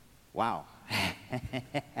Wow.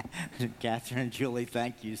 Catherine and Julie,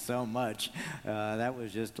 thank you so much. That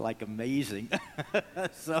was just like amazing.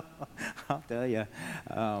 So I'll tell you,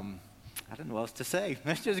 I don't know what else to say.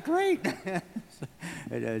 That's just great. It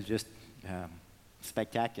is just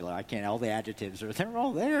spectacular. I can't, all the adjectives they're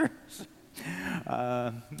all there.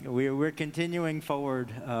 We're continuing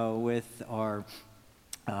forward with our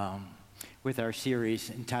series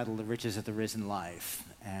entitled The Riches of the Risen Life.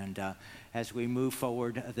 And as we move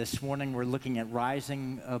forward this morning, we're looking at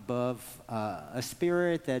rising above a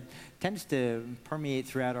spirit that tends to permeate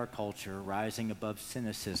throughout our culture, rising above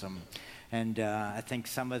cynicism. And I think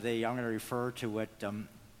I'm going to refer to what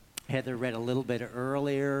Heather read a little bit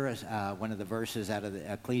earlier, one of the verses out of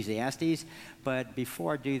the Ecclesiastes. But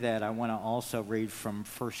before I do that, I want to also read from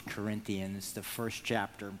 1 Corinthians, the first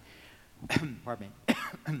chapter. Pardon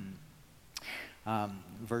me.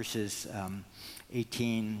 Verses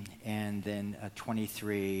 18 and then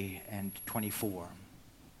 23 and 24.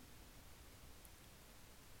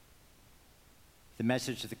 The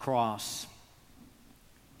message of the cross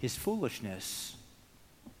is foolishness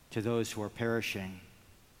to those who are perishing,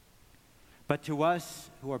 but to us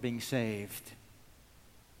who are being saved,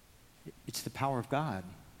 it's the power of God.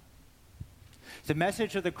 The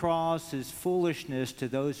message of the cross is foolishness to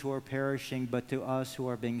those who are perishing, but to us who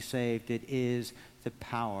are being saved, it is the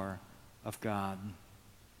power of God.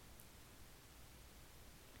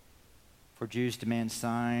 For Jews demand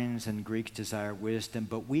signs and Greeks desire wisdom,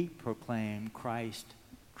 but we proclaim Christ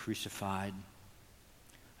crucified.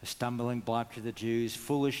 A stumbling block to the Jews,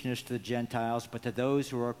 foolishness to the Gentiles, but to those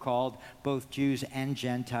who are called, both Jews and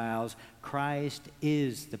Gentiles, Christ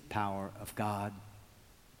is the power of God.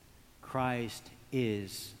 Christ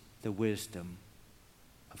is the wisdom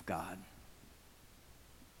of God.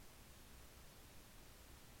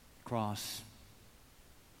 Cross,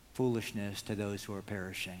 foolishness to those who are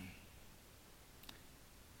perishing,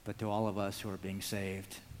 but to all of us who are being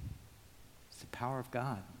saved, it's the power of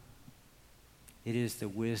God. It is the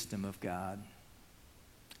wisdom of God.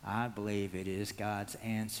 I believe it is God's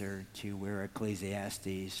answer to where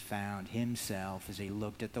Ecclesiastes found himself as he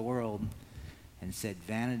looked at the world and said,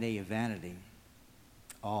 vanity of vanity,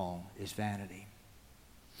 all is vanity.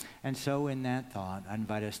 And so in that thought, I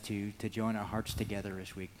invite us to join our hearts together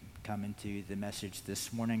as we come into the message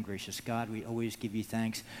this morning. Gracious God, we always give you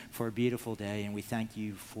thanks for a beautiful day, and we thank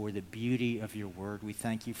you for the beauty of your word. We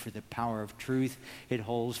thank you for the power of truth it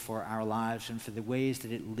holds for our lives and for the ways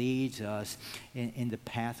that it leads us in the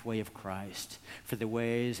pathway of Christ, for the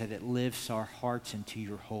ways that it lifts our hearts into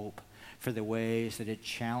your hope, for the ways that it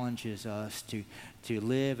challenges us to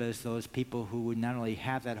live as those people who would not only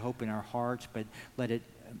have that hope in our hearts, but let it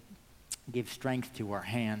give strength to our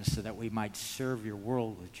hands so that we might serve your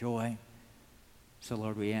world with joy. So,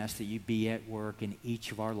 Lord, we ask that you be at work in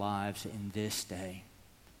each of our lives in this day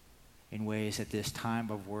in ways that this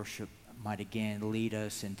time of worship might again lead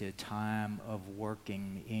us into a time of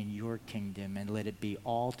working in your kingdom, and let it be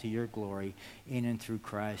all to your glory in and through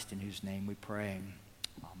Christ, in whose name we pray.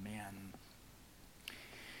 Amen.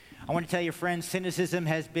 I want to tell you, friends, cynicism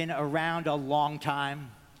has been around a long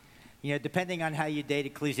time. You know, depending on how you date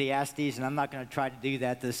Ecclesiastes, and I'm not going to try to do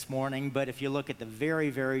that this morning, but if you look at the very,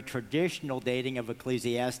 very traditional dating of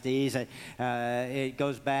Ecclesiastes, it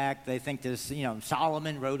goes back, they think this,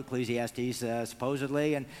 Solomon wrote Ecclesiastes,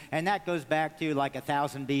 supposedly, and that goes back to like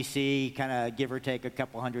 1000 BC, kind of give or take a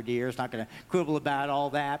couple hundred years. Not going to quibble about all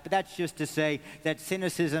that, but that's just to say that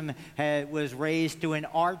cynicism was raised to an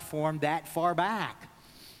art form that far back.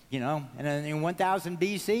 And in 1000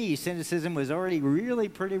 BC, cynicism was already really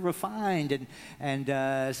pretty refined,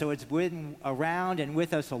 and so it's been around and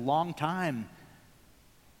with us a long time.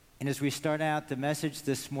 And as we start out the message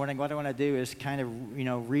this morning, what I want to do is kind of,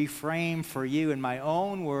 reframe for you in my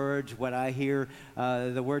own words what I hear,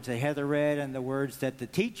 the words that Heather read and the words that the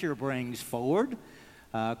teacher brings forward.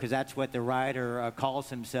 Because that's what the writer calls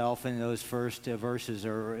himself in those first verses,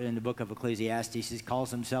 or in the book of Ecclesiastes. He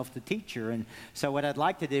calls himself the teacher. And so what I'd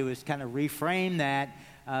like to do is kind of reframe that,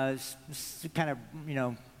 kind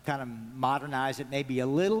of modernize it maybe a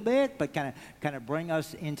little bit, but kind of bring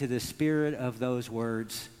us into the spirit of those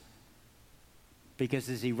words. Because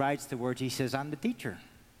as he writes the words, he says, I'm the teacher.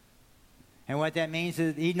 And what that means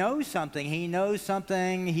is he knows something. He knows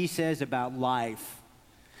something, he says, about life,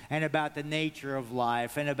 and about the nature of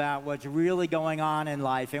life, and about what's really going on in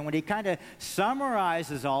life. And when he kind of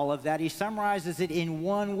summarizes all of that, he summarizes it in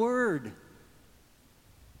one word: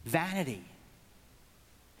 vanity.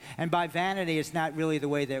 And by vanity, it's not really the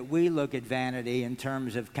way that we look at vanity in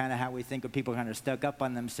terms of kind of how we think of people kind of stuck up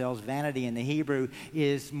on themselves. Vanity in the Hebrew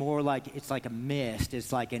is more like, it's like a mist.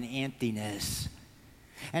 It's like an emptiness.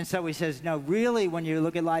 And so he says, no, really, when you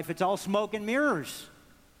look at life, it's all smoke and mirrors.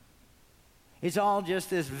 It's all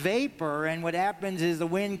just this vapor, and what happens is the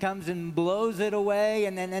wind comes and blows it away,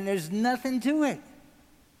 and then there's nothing to it.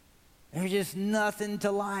 There's just nothing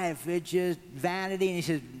to life. It's just vanity. And he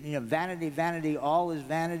says, vanity, vanity, all is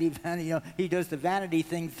vanity, vanity. He does the vanity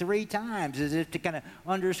thing 3 times as if to kind of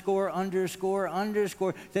underscore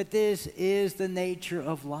that this is the nature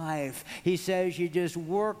of life. He says you just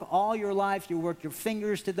work all your life. You work your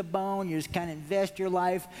fingers to the bone. You just kind of invest your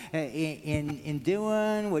life in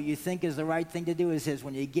doing what you think is the right thing to do. He says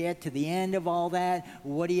when you get to the end of all that,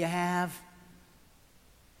 what do you have?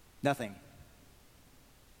 Nothing.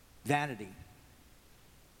 Vanity,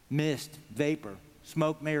 mist, vapor,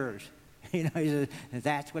 smoke, mirrors. He says,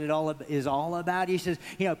 that's what it all is all about. He says,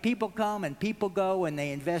 people come and people go and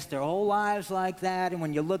they invest their whole lives like that. And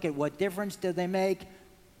when you look at what difference do they make?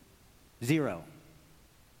 0.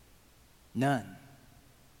 None.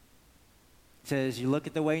 Says you look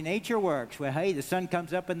at the way nature works. Well, hey, the sun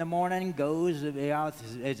comes up in the morning, goes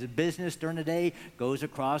as a business during the day, goes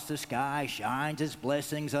across the sky, shines its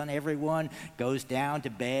blessings on everyone, goes down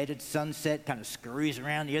to bed at sunset, kind of scurries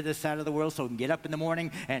around the other side of the world so we can get up in the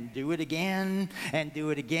morning and do it again, and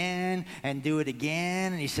do it again, and do it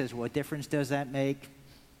again. And he says, what difference does that make?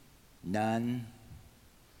 None.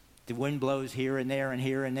 The wind blows here and there and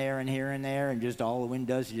here and there and here and there, and just all the wind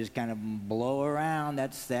does is just kind of blow around.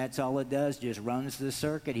 That's all it does, just runs the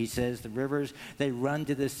circuit. He says the rivers, they run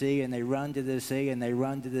to the sea, and they run to the sea, and they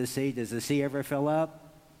run to the sea. Does the sea ever fill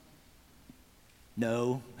up?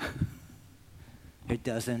 No, it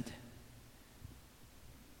doesn't.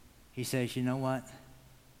 He says, you know what?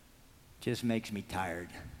 Just makes me tired.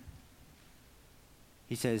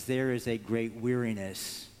 He says there is a great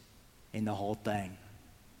weariness in the whole thing.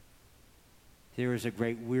 There is a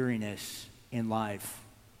great weariness in life.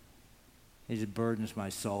 It burdens my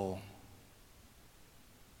soul.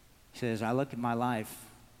 He says, I look at my life.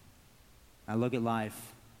 I look at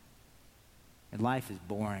life. And life is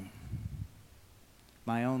boring.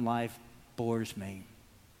 My own life bores me.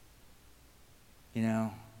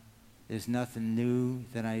 There's nothing new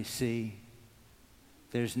that I see.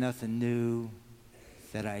 There's nothing new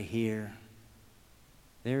that I hear.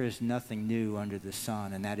 There is nothing new under the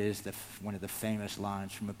sun, and that is one of the famous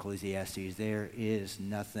lines from Ecclesiastes. There is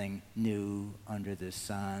nothing new under the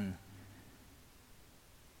sun.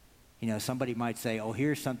 Somebody might say, oh,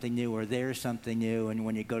 here's something new, or there's something new, and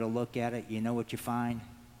when you go to look at it, you know what you find?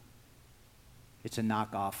 It's a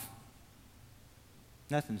knockoff.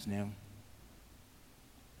 Nothing's new.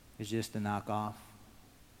 It's just a knockoff.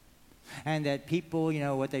 And that people,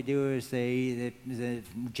 what they do is the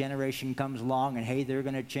generation comes along and, hey, they're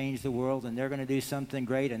going to change the world and they're going to do something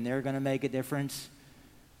great and they're going to make a difference.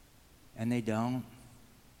 And they don't.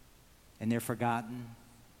 And they're forgotten.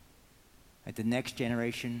 At the next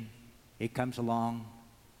generation, it comes along.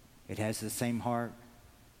 It has the same heart.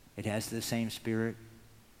 It has the same spirit.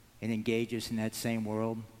 It engages in that same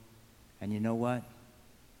world. And you know what?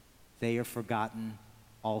 They are forgotten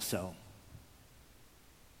also.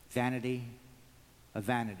 Vanity of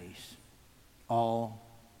vanities. All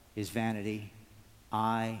is vanity.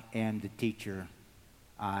 I am the teacher.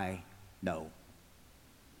 I know.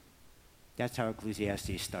 That's how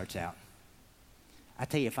Ecclesiastes starts out. I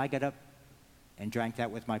tell you, if I got up and drank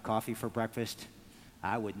that with my coffee for breakfast,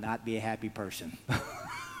 I would not be a happy person.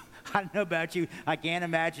 I don't know about you. I can't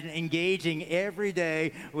imagine engaging every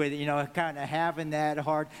day with, kind of having that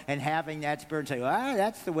heart and having that spirit and say, well,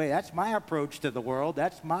 that's the way, that's my approach to the world.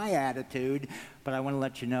 That's my attitude. But I want to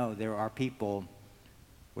let you know there are people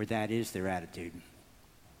where that is their attitude.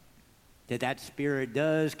 That spirit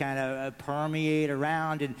does kind of permeate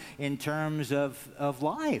around in terms of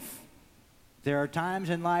life. There are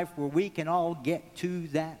times in life where we can all get to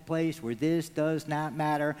that place where this does not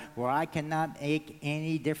matter, where I cannot make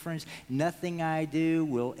any difference. Nothing I do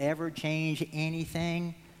will ever change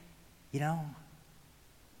anything. You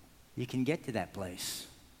can get to that place.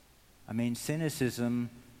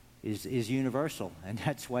 Cynicism is universal, and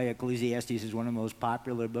that's why Ecclesiastes is one of the most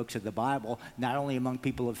popular books of the Bible, not only among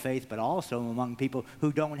people of faith, but also among people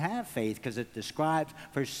who don't have faith, because it describes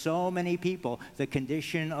for so many people the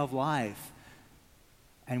condition of life.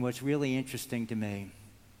 And what's really interesting to me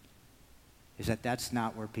is that that's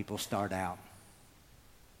not where people start out.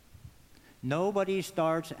 Nobody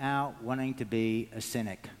starts out wanting to be a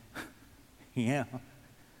cynic.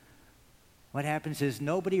 What happens is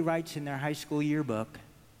nobody writes in their high school yearbook,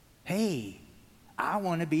 hey, I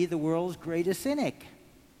want to be the world's greatest cynic.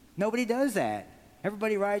 Nobody does that.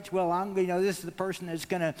 Everybody writes, well, this is the person that's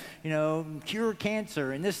going to, cure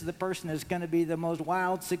cancer, and this is the person that's going to be the most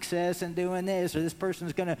wild success in doing this, or this person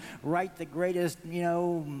is going to write the greatest,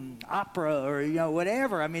 opera, or,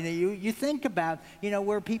 whatever. I mean, you think about,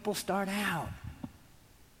 where people start out.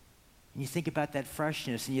 And you think about that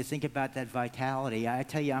freshness, and you think about that vitality. I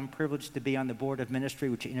tell you, I'm privileged to be on the board of ministry,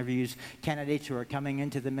 which interviews candidates who are coming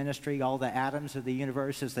into the ministry, all the atoms of the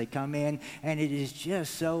universe as they come in, and it is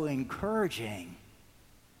just so encouraging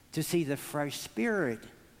to see the fresh spirit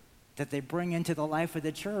that they bring into the life of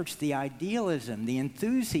the church, the idealism, the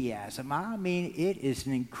enthusiasm. I mean, it is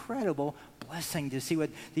an incredible blessing to see what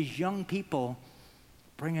these young people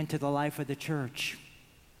bring into the life of the church.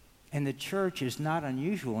 And the church is not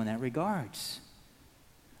unusual in that regards.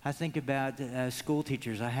 I think about school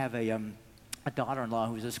teachers. I have a daughter-in-law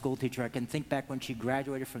who was a school teacher. I can think back when she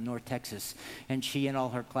graduated from North Texas, and she and all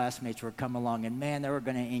her classmates were come along, and man, they were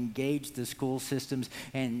going to engage the school systems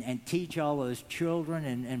and teach all those children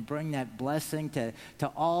and bring that blessing to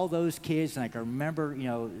all those kids. And I can remember,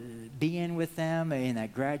 being with them in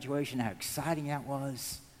that graduation, how exciting that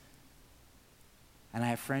was. And I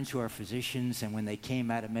have friends who are physicians, and when they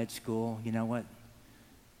came out of med school, you know what?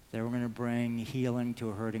 They were going to bring healing to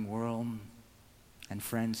a hurting world. And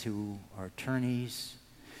friends who are attorneys,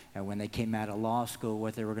 and when they came out of law school,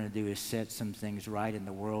 what they were going to do is set some things right in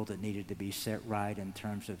the world that needed to be set right in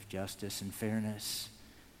terms of justice and fairness.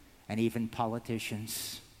 And even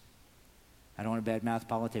politicians. I don't want to badmouth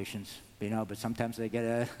politicians, but sometimes they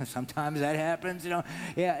sometimes that happens,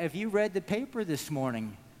 Yeah, if you read the paper this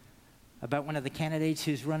morning about one of the candidates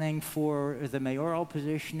who's running for the mayoral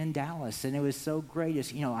position in Dallas, and it was so great.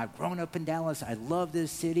 I've grown up in Dallas. I love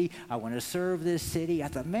this city. I want to serve this city. I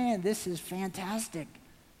thought, man, this is fantastic,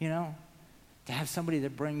 to have somebody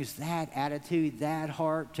that brings that attitude, that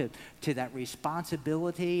heart to that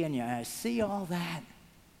responsibility, and you see all that,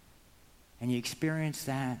 and you experience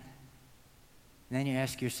that, and then you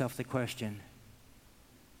ask yourself the question,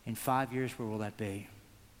 in 5 years, where will that be?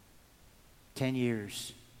 10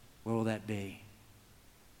 years, where will that be?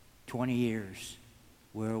 20 years,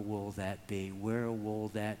 where will that be? Where will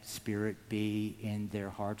that spirit be in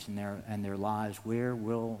their hearts and their lives? Where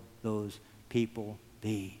will those people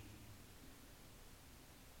be?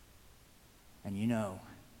 And you know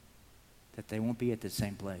that they won't be at the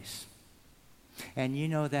same place. And you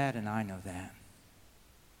know that, and I know that.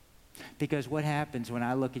 Because what happens when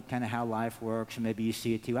I look at kind of how life works, and maybe you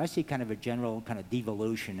see it too, I see kind of a general kind of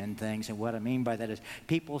devolution in things. And what I mean by that is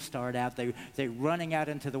people start out, they're running out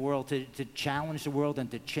into the world to challenge the world and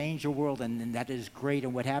to change the world, and that is great.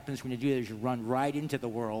 And what happens when you do that is you run right into the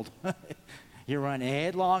world. You run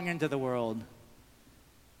headlong into the world,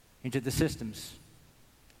 into the systems,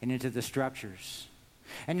 and into the structures.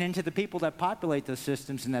 And into the people that populate those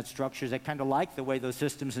systems and that structures that kind of like the way those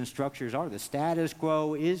systems and structures are. The status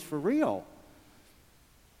quo is for real.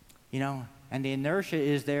 And the inertia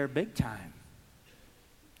is there big time.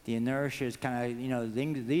 The inertia is kind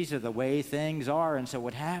of, these are the way things are. And so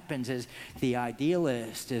what happens is the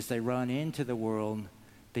idealist, as they run into the world,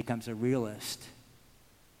 becomes a realist.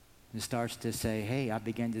 And starts to say, hey, I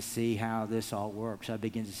begin to see how this all works. I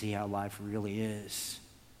begin to see how life really is.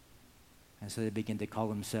 And so they begin to call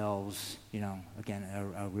themselves, again,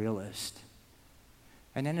 a realist.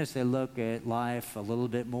 And then as they look at life a little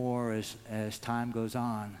bit more as time goes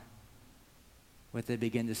on, what they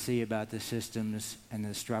begin to see about the systems and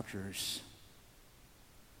the structures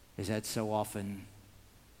is that so often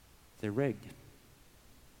they're rigged.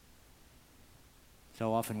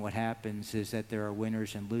 So often what happens is that there are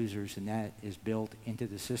winners and losers, and that is built into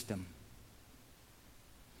the system.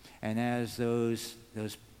 And as those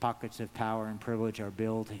pockets of power and privilege are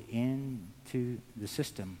built into the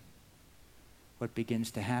system, what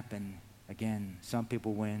begins to happen, again, some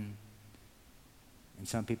people win and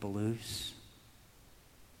some people lose.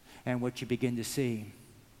 And what you begin to see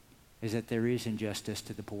is that there is injustice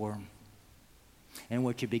to the poor. And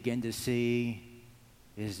what you begin to see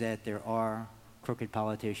is that there are crooked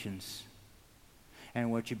politicians.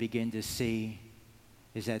 And what you begin to see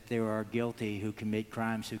is that there are guilty who commit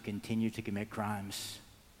crimes, who continue to commit crimes.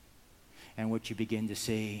 And what you begin to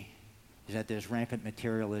see is that there's rampant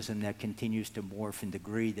materialism that continues to morph in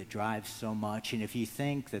degree that drives so much. And if you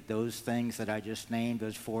think that those things that I just named,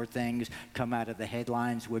 those 4 things, come out of the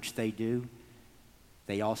headlines, which they do,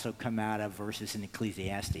 they also come out of verses in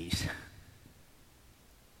Ecclesiastes.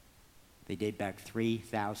 They date back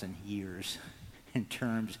 3,000 years in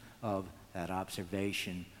terms of that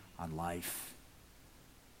observation on life.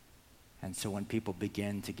 And so when people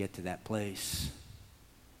begin to get to that place,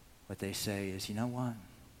 what they say is, you know what?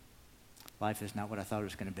 Life is not what I thought it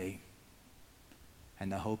was going to be.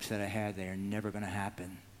 And the hopes that I had, they are never going to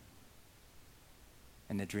happen.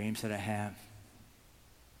 And the dreams that I have,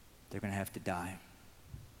 they're going to have to die.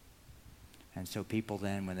 And so people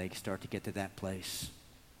then, when they start to get to that place,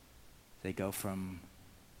 they go from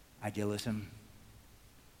idealism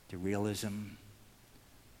to realism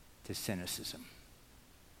to cynicism.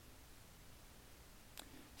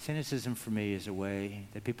 Cynicism for me is a way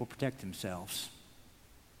that people protect themselves.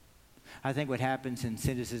 I think what happens in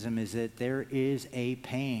cynicism is that there is a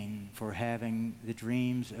pain for having the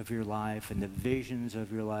dreams of your life and the visions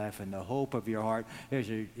of your life and the hope of your heart. There's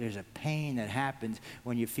a pain that happens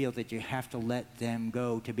when you feel that you have to let them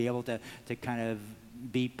go to be able to kind of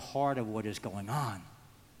be part of what is going on.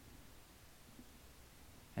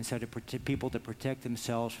 And so people to protect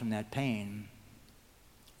themselves from that pain,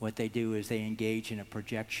 what they do is they engage in a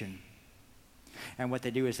projection. And what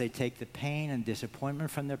they do is they take the pain and disappointment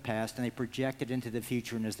from their past and they project it into the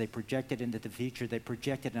future. And as they project it into the future, they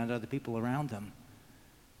project it onto other people around them.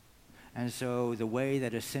 And so the way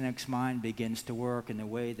that a cynic's mind begins to work and the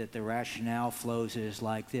way that the rationale flows is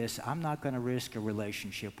like this: I'm not going to risk a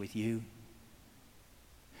relationship with you,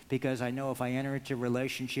 because I know if I enter into a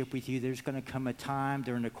relationship with you, there's going to come a time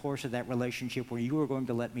during the course of that relationship where you are going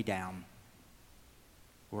to let me down,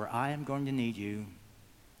 where I am going to need you,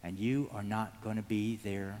 and you are not going to be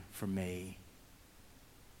there for me.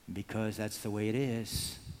 Because that's the way it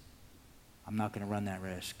is, I'm not going to run that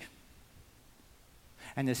risk.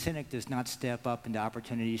 And the cynic does not step up into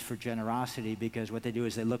opportunities for generosity, because what they do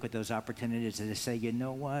is they look at those opportunities and they say, you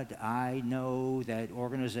know what, I know that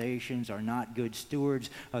organizations are not good stewards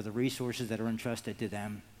of the resources that are entrusted to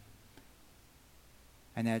them.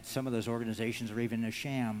 And that some of those organizations are even a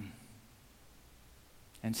sham.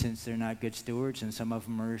 And since they're not good stewards and some of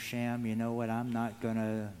them are a sham, you know what, I'm not going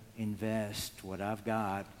to invest what I've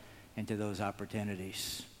got into those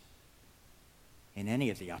opportunities, in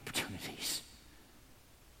any of the opportunities.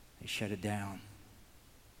 They shut it down.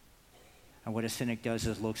 And what a cynic does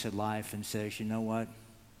is looks at life and says, you know what,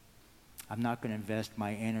 I'm not going to invest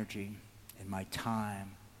my energy and my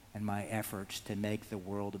time and my efforts to make the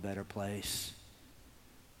world a better place,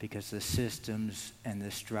 because the systems and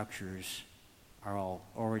the structures are all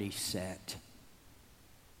already set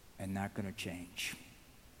and not going to change.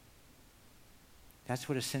 That's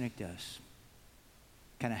what a cynic does.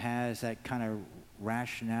 Kind of has that kind of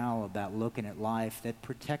rationale about looking at life that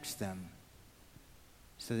protects them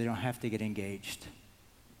so they don't have to get engaged,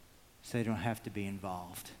 so they don't have to be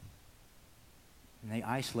involved. And they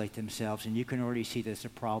isolate themselves, and you can already see there's a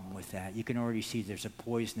problem with that. You can already see there's a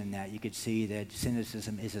poison in that. You could see that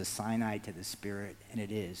cynicism is a cyanide to the spirit, and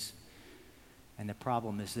it is. And the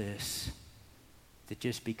problem is this, that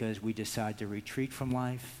just because we decide to retreat from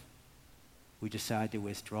life, we decide to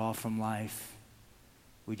withdraw from life,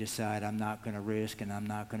 we decide I'm not going to risk and I'm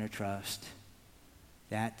not going to trust,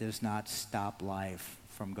 that does not stop life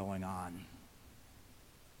from going on.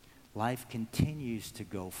 Life continues to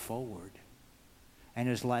go forward. And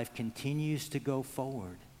as life continues to go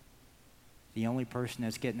forward, the only person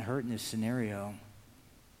that's getting hurt in this scenario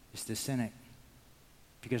is the cynic,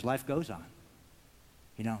 because life goes on.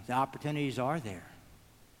 You know, the opportunities are there,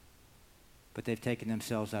 but they've taken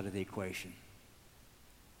themselves out of the equation.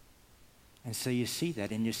 And so you see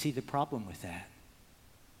that, and you see the problem with that.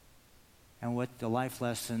 And what the life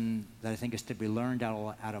lesson that I think is to be learned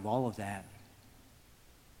out of all of that,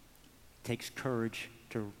 it takes courage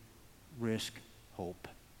to risk hope.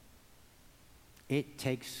 It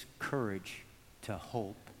takes courage to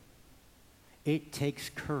hope. It takes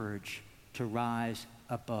courage to rise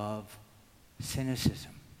above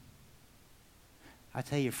cynicism. I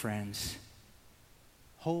tell you, friends,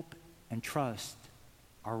 hope and trust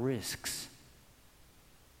are risks.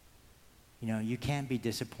 You know, you can be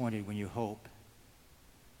disappointed when you hope.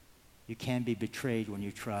 You can be betrayed when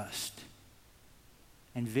you trust.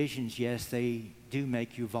 And visions, yes, they do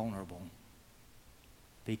make you vulnerable,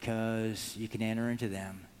 because you can enter into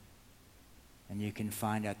them and you can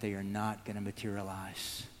find out they are not going to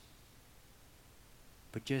materialize.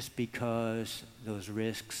 But just because those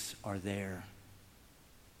risks are there,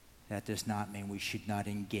 that does not mean we should not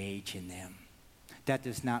engage in them. That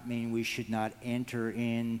does not mean we should not enter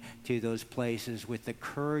into those places with the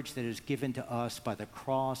courage that is given to us by the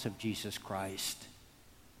cross of Jesus Christ.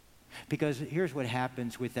 Because here's what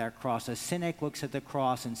happens with that cross. A cynic looks at the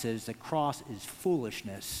cross and says, the cross is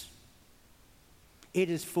foolishness. It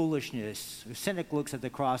is foolishness. A cynic looks at the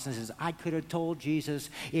cross and says, I could have told Jesus,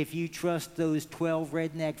 if you trust those 12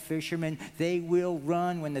 redneck fishermen, they will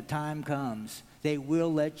run when the time comes. They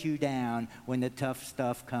will let you down when the tough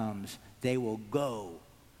stuff comes. They will go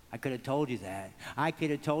I could have told you that. I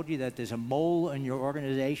could have told you that there's a mole in your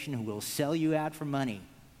organization who will sell you out for money.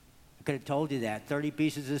 I could have told you that. 30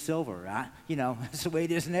 pieces of silver. That's the way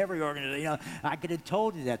it is in every organization. I could have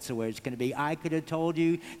told you that's the way it's going to be. I could have told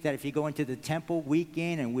you that if you go into the temple week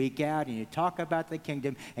in and week out and you talk about the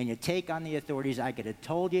kingdom and you take on the authorities, I could have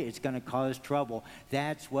told you it's going to cause trouble.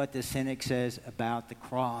 That's what the cynic says about the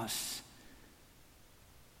cross.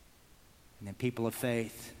 And then people of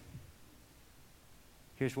faith,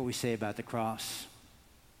 here's what we say about the cross.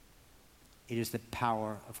 It is the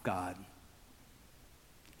power of God.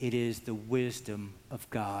 It is the wisdom of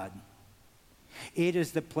God. It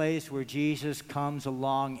is the place where Jesus comes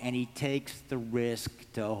along and he takes the risk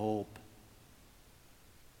to hope.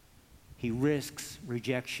 He risks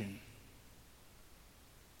rejection.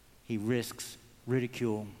 He risks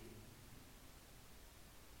ridicule.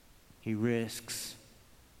 He risks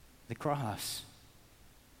the cross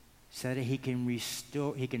so that he can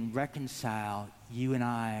restore, he can reconcile you and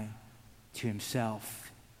I to himself.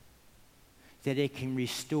 That it can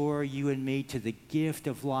restore you and me to the gift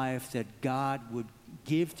of life that God would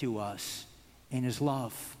give to us in his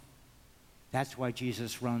love. That's why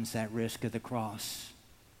Jesus runs that risk of the cross.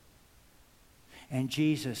 And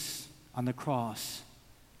Jesus on the cross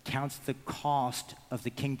counts the cost of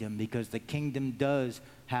the kingdom, because the kingdom does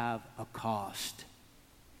have a cost.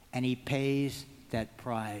 And he pays that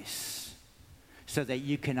price so that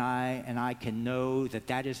you and I can know that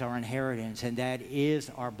that is our inheritance and that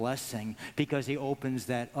is our blessing, because he opens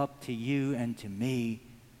that up to you and to me.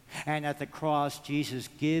 And at the cross, Jesus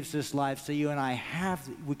gives us life so you and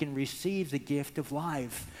we can receive the gift of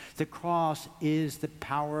life. The cross is the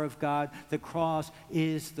power of God. The cross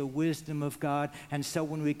is the wisdom of God. And so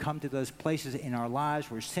when we come to those places in our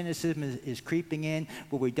lives where cynicism is creeping in,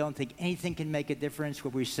 where we don't think anything can make a difference,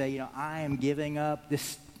 where we say, I am giving up,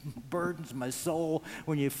 this burdens my soul.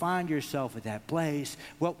 When you find yourself at that place,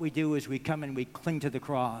 what we do is we come and we cling to the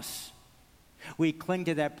cross. We cling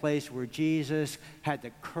to that place where Jesus had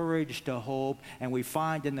the courage to hope, and we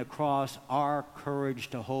find in the cross our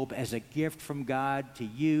courage to hope as a gift from God to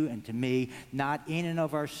you and to me, not in and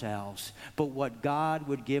of ourselves, but what God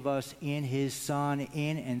would give us in his Son,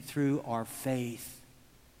 in and through our faith.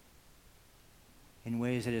 In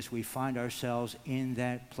ways that as we find ourselves in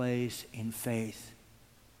that place in faith,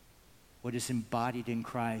 what is embodied in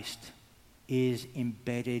Christ is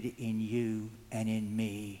embedded in you and in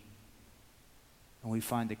me. And we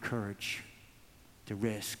find the courage to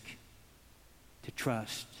risk, to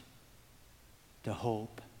trust, to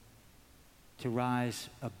hope, to rise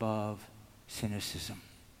above cynicism.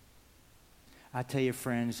 I tell you,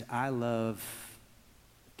 friends, I love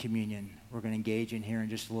communion. We're going to engage in here in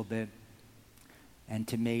just a little bit. And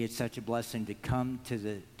to me, it's such a blessing to come to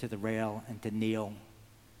the rail and to kneel.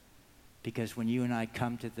 Because when you and I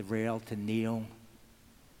come to the rail to kneel,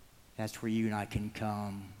 that's where you and I can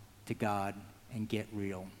come to God and get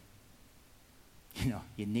real.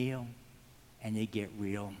 You kneel and you get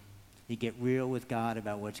real. You get real with God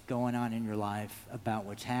about what's going on in your life, about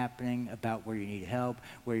what's happening, about where you need help,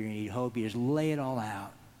 where you need hope. You just lay it all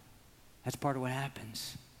out. That's part of what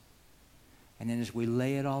happens. And then as we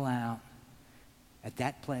lay it all out, at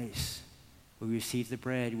that place, we receive the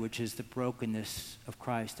bread, which is the brokenness of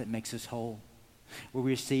Christ that makes us whole. We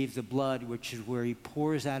receive the blood, which is where he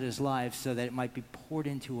pours out his life so that it might be poured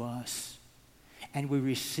into us. And we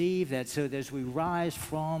receive that so that as we rise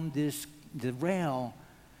from the rail,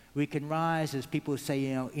 we can rise, as people say,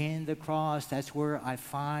 in the cross. That's where I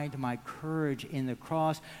find my courage, in the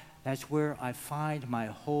cross. That's where I find my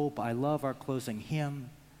hope. I love our closing hymn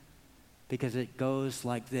because it goes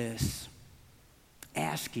like this.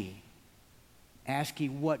 Ask ye,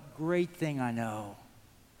 what great thing I know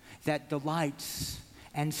that delights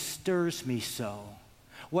and stirs me so.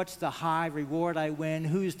 What's the high reward I win?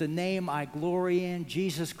 Who's the name I glory in?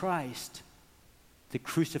 Jesus Christ, the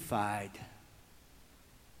crucified.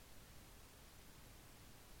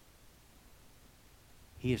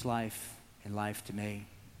 He is life and life to me.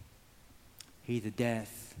 He the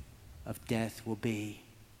death of death will be.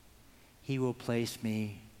 He will place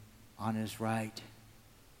me on his right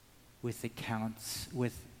with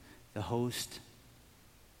the host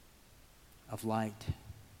of light.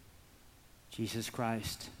 Jesus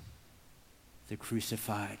Christ, the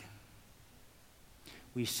crucified.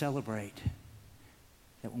 We celebrate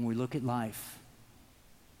that when we look at life,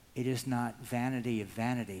 it is not vanity of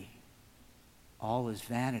vanity. All is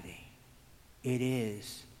vanity. It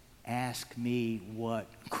is, ask me what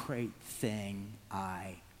great thing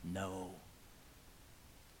I know.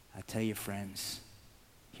 I tell you, friends,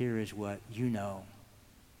 here is what you know.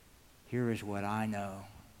 Here is what I know.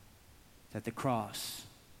 That the cross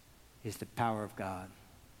is the power of God,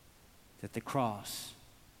 that the cross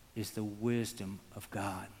is the wisdom of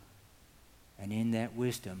God. And in that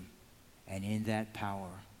wisdom and in that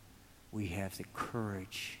power, we have the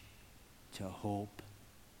courage to hope,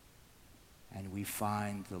 and we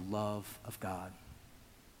find the love of God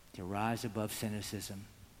to rise above cynicism,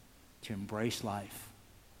 to embrace life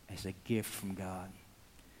as a gift from God.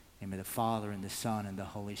 In the name of the Father, and the Son, and the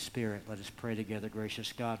Holy Spirit, let us pray together.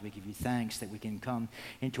 Gracious God, we give you thanks that we can come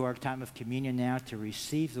into our time of communion now to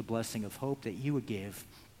receive the blessing of hope that you would give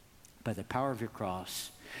by the power of your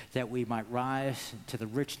cross, that we might rise to the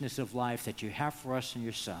richness of life that you have for us in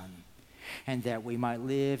your Son, and that we might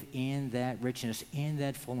live in that richness, in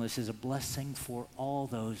that fullness, as a blessing for all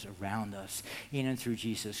those around us, in and through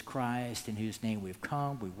Jesus Christ, in whose name we've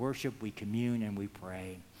come, we worship, we commune, and we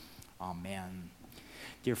pray. Amen.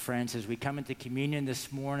 Dear friends, as we come into communion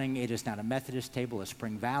this morning, it is not a Methodist table, a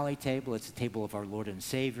Spring Valley table. It's a table of our Lord and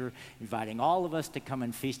Savior, inviting all of us to come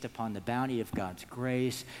and feast upon the bounty of God's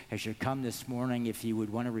grace. As you come this morning, if you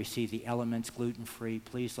would want to receive the elements gluten-free,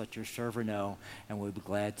 please let your server know, and we'll be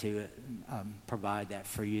glad to provide that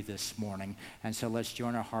for you this morning. And so let's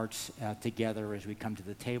join our hearts together as we come to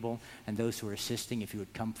the table. And those who are assisting, if you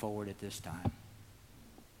would come forward at this time.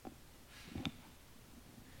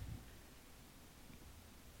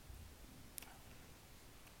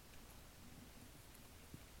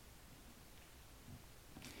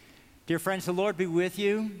 Dear friends, the Lord be with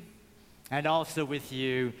you and also with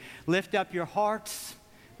you. Lift up your hearts.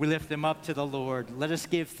 We lift them up to the Lord. Let us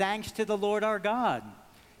give thanks to the Lord our God.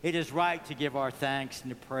 It is right to give our thanks and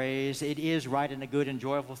to praise. It is right and a good and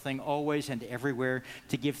joyful thing always and everywhere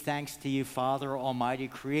to give thanks to you, Father, Almighty,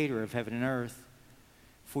 Creator of heaven and earth.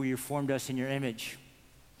 For you formed us in your image,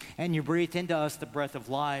 and you breathed into us the breath of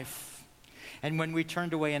life. And when we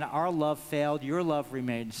turned away and our love failed, your love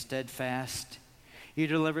remained steadfast. You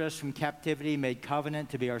delivered us from captivity, made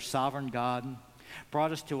covenant to be our sovereign God,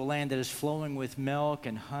 brought us to a land that is flowing with milk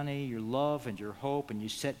and honey, your love and your hope, and you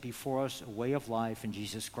set before us a way of life in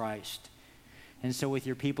Jesus Christ. And so with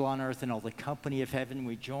your people on earth and all the company of heaven,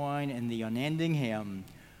 we join in the unending hymn,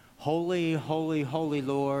 Holy, holy, holy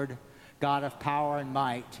Lord, God of power and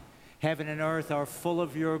might. Heaven and earth are full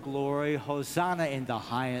of your glory. Hosanna in the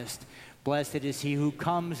highest. Blessed is he who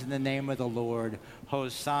comes in the name of the Lord.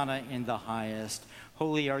 Hosanna in the highest.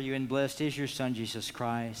 Holy are you and blessed is your Son, Jesus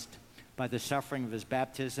Christ. By the suffering of his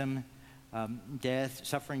baptism,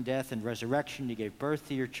 suffering, death, and resurrection, you gave birth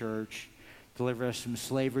to your church. Deliver us from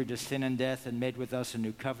slavery to sin and death, and made with us a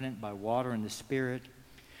new covenant by water and the Spirit.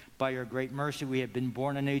 By your great mercy, we have been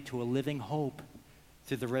born anew to a living hope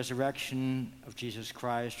through the resurrection of Jesus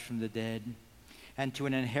Christ from the dead, and to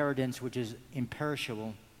an inheritance which is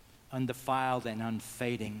imperishable, undefiled, and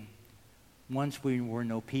unfading. Once we were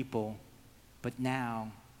no people, but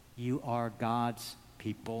now you are God's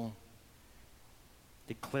people,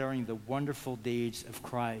 declaring the wonderful deeds of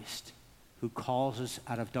Christ, who calls us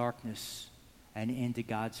out of darkness and into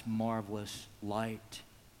God's marvelous light.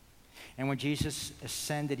 And when Jesus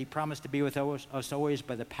ascended, he promised to be with us always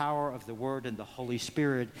by the power of the Word and the Holy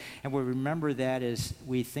Spirit. And we remember that as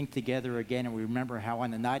we think together again, and we remember how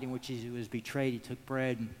on the night in which he was betrayed, he took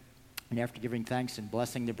bread, and after giving thanks and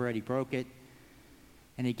blessing the bread, he broke it.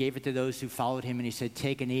 And he gave it to those who followed him, and he said,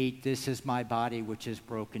 "Take and eat. This is my body, which is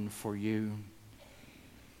broken for you."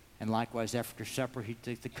 And likewise, after supper, he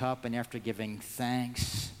took the cup, and after giving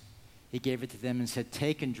thanks, he gave it to them and said,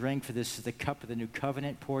 "Take and drink, for this is the cup of the new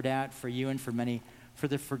covenant poured out for you and for many for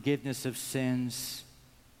the forgiveness of sins.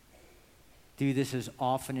 Do this as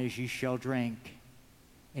often as you shall drink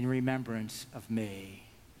in remembrance of me."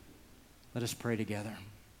 Let us pray together.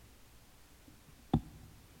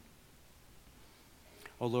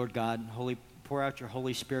 O Lord God, pour out your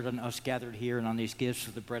Holy Spirit on us gathered here and on these gifts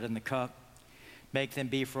of the bread and the cup. Make them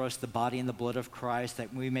be for us the body and the blood of Christ,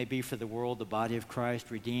 that we may be for the world the body of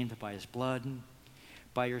Christ, redeemed by his blood.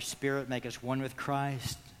 By your Spirit, make us one with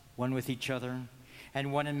Christ, one with each other,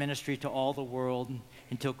 and one in ministry to all the world,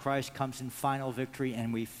 until Christ comes in final victory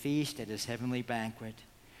and we feast at his heavenly banquet.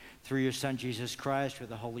 Through your Son, Jesus Christ, with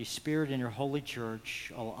the Holy Spirit and your holy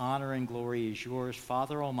church, all honor and glory is yours,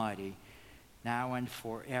 Father Almighty, now and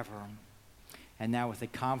forever. And now with the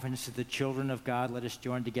confidence of the children of God, let us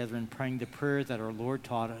join together in praying the prayer that our Lord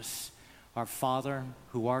taught us. Our Father,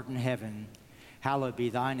 who art in heaven, hallowed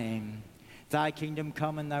be thy name. Thy kingdom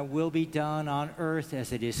come, and thy will be done on earth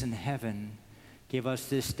as it is in heaven. Give us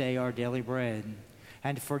this day our daily bread,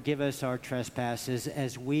 and forgive us our trespasses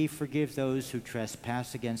as we forgive those who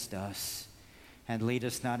trespass against us. And lead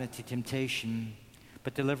us not into temptation,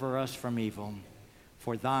 but deliver us from evil.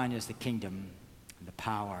 For thine is the kingdom, and the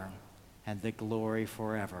power, and the glory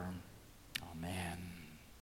forever. man.